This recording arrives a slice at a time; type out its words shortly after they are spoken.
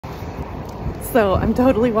So I'm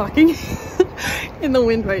totally walking in the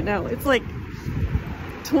wind right now. It's like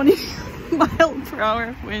 20 mile per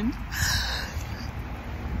hour wind.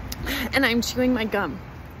 And I'm chewing my gum.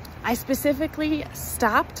 I specifically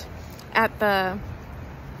stopped at the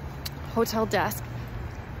hotel desk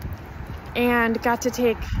and got to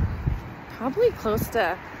take probably close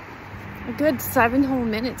to a good 7 whole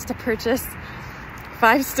minutes to purchase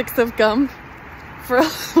 5 sticks of gum for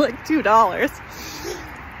like $2.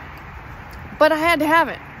 But I had to have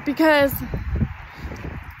it because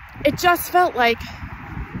it just felt like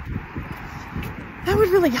that would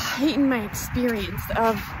really heighten my experience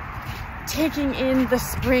of taking in the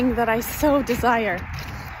spring that I so desire.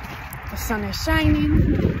 The sun is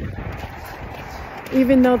shining,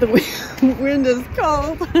 even though the wind is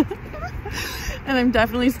cold. And I'm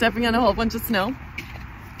definitely stepping on a whole bunch of snow.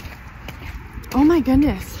 Oh my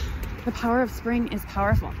goodness, the power of spring is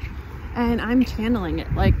powerful. And I'm channeling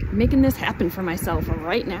it, like making this happen for myself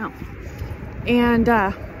right now. And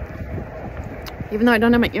even though I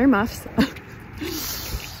don't have my earmuffs,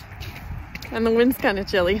 and the wind's kind of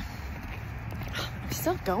chilly, I'm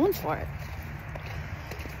still going for it.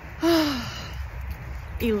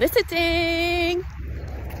 Eliciting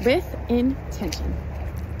with intention.